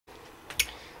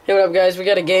Hey, what up, guys? We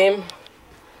got a game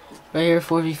right here,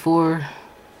 4v4,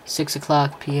 6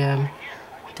 o'clock p.m.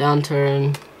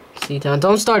 Downturn, C-Town.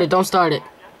 Don't start it. Don't start it.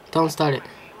 Don't start it.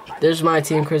 There's my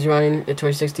team, Crazy Running, the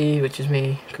Tori 60, which is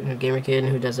me, Gamer Kid,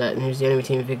 who does that. And here's the enemy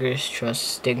team, Vigorous, Trust,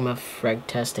 Stigma,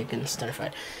 Fragtastic, and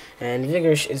Stunnerfied. And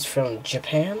Vigorous is from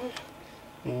Japan.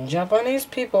 Japanese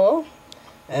people.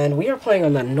 And we are playing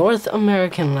on the North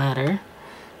American ladder.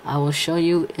 I will show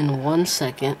you in 1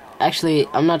 second. Actually,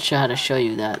 I'm not sure how to show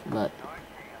you that, but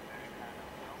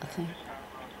I think.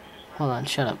 Hold on,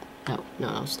 shut up.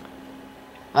 No, stop.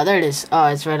 Oh, there it is. Oh,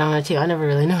 it's right on my team. I never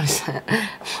really noticed that.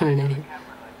 What an idiot.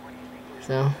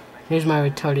 So, here's my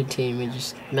retarded team. We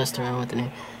just messed around with the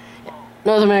name.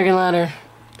 North American ladder.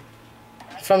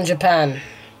 From Japan.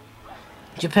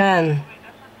 Japan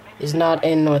is not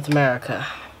in North America.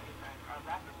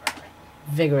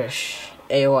 Vigorous.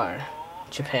 AOR.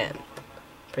 Japan.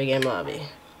 Pre-game lobby.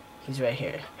 He's right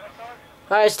here.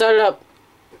 Alright, start it up.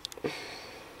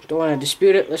 Don't want to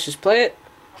dispute it. Let's just play it.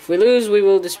 If we lose, we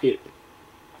will dispute.